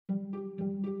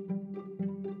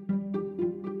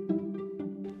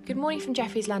Good morning from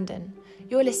Jefferies London.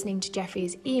 You're listening to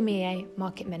Jefferies EMEA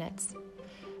Market Minutes,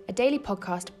 a daily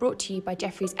podcast brought to you by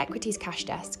Jefferies Equities Cash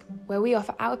Desk, where we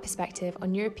offer our perspective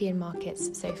on European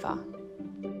markets so far.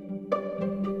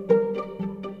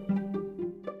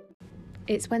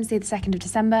 It's Wednesday the 2nd of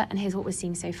December, and here's what we're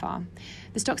seeing so far.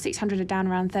 The Stoxx 600 are down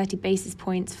around 30 basis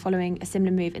points following a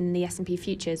similar move in the S&P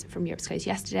futures from Europe's close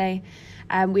yesterday.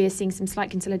 We are seeing some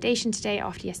slight consolidation today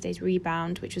after yesterday's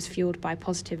rebound, which was fueled by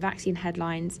positive vaccine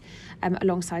headlines,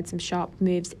 alongside some sharp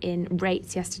moves in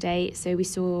rates yesterday. So we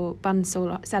saw bonds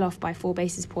sell off by 4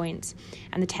 basis points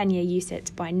and the 10-year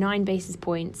USIT by 9 basis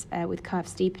points with curve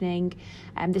steepening.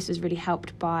 This was really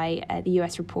helped by the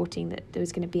US reporting that there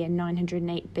was going to be a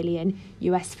 $908 billion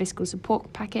US fiscal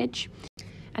support package.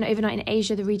 And overnight in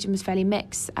Asia, the region was fairly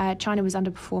mixed. China was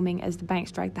underperforming as the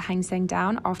banks dragged the Hang Seng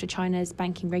down after China's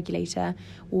banking regulator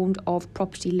warned of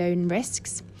property loan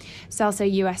risks. Also,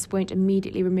 US won't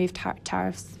immediately remove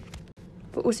tariffs.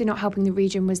 But also not helping the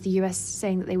region was the US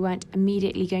saying that they weren't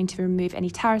immediately going to remove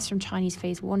any tariffs from Chinese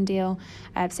Phase 1 deal.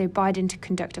 So Biden to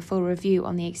conduct a full review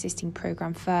on the existing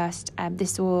program first.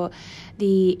 This saw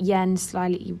the yen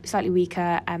slightly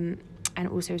weaker, and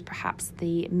also was perhaps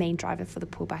the main driver for the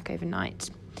pullback overnight.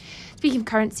 Speaking of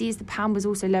currencies, the pound was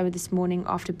also lower this morning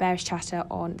after bearish chatter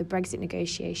on the Brexit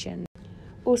negotiations.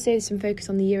 Also, some focus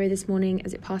on the euro this morning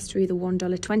as it passed through the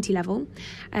 $1.20 level.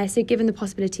 So given the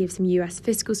possibility of some US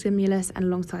fiscal stimulus and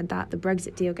alongside that the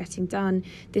Brexit deal getting done,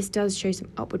 this does show some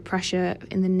upward pressure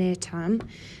in the near term.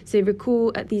 So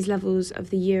recall at these levels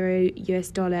of the euro US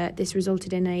dollar, this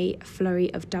resulted in a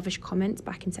flurry of dovish comments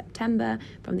back in September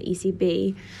from the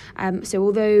ECB. So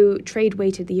although trade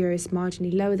weighted the euro is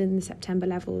marginally lower than the September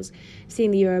levels, seeing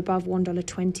the euro above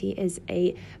 $1.20 is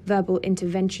a verbal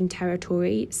intervention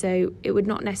territory. So it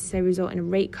would not necessarily result in a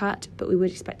rate cut, but we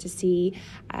would expect to see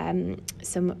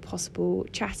some possible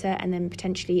chatter, and then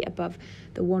potentially above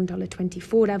the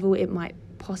 $1.24 level, it might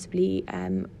possibly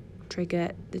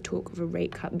trigger the talk of a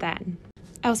rate cut then.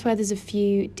 Elsewhere, there's a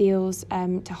few deals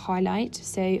to highlight.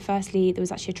 So firstly, there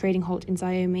was actually a trading halt in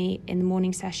Xiaomi in the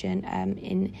morning session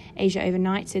in Asia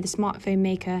overnight. So the smartphone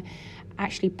maker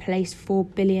actually placed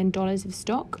 $4 billion of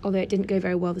stock, although it didn't go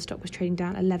very well. The stock was trading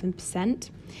down 11%.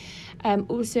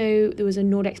 Also, there was a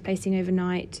Nordex placing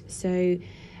overnight, so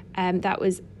that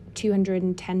was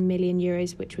 210 million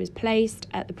euros, which was placed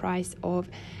at the price of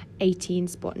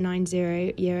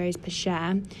 18.90 euros per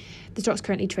share. The stock's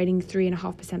currently trading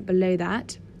 3.5% below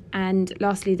that. And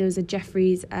lastly, there was a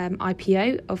Jefferies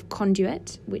IPO of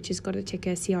Conduit, which has got a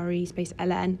ticker CRE space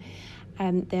LN.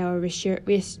 They are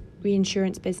a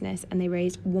reinsurance business, and they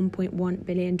raised $1.1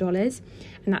 billion, and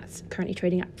that's currently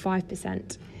trading at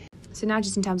 5%. So now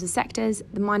just in terms of sectors,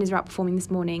 the miners are outperforming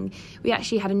this morning. We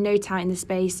actually had a note out in the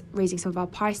space raising some of our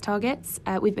price targets.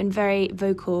 We've been very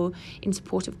vocal in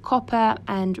support of copper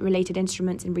and related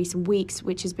instruments in recent weeks,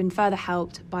 which has been further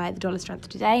helped by the dollar strength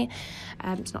today.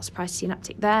 It's not surprised to see an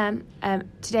uptick there.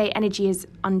 Today, energy is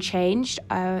unchanged.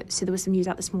 So there was some news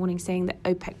out this morning saying that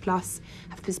OPEC Plus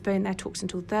have postponed their talks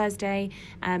until Thursday.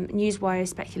 Newswire is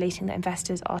speculating that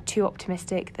investors are too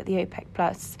optimistic that the OPEC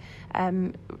Plus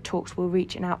talks will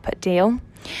reach an output deal.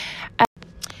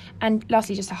 And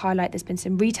lastly, just to highlight, there's been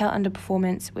some retail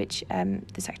underperformance, which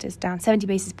the sector is down 70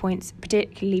 basis points,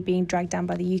 particularly being dragged down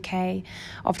by the UK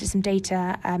after some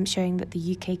data showing that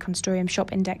the UK Constorium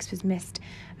Shop Index was missed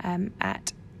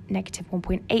at negative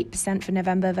 1.8% for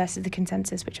November versus the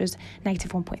consensus, which was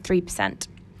negative 1.3%.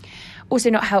 Also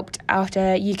not helped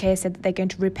after UK has said that they're going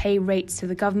to repay rates to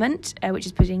the government, which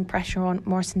is putting pressure on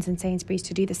Morrisons and Sainsbury's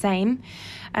to do the same.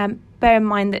 Bear in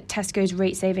mind that Tesco's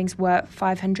rate savings were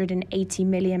 £580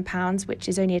 million, which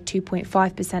is only a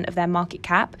 2.5% of their market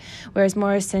cap, whereas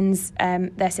Morrisons,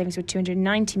 their savings were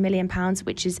 £290 million,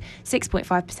 which is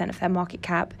 6.5% of their market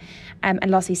cap. And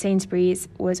lastly, Sainsbury's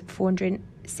was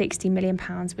 £460 million,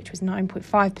 which was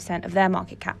 9.5% of their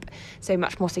market cap. So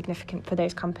much more significant for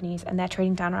those companies, and they're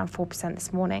trading down around 4%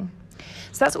 this morning.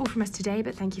 So that's all from us today,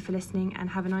 but thank you for listening and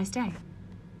have a nice day.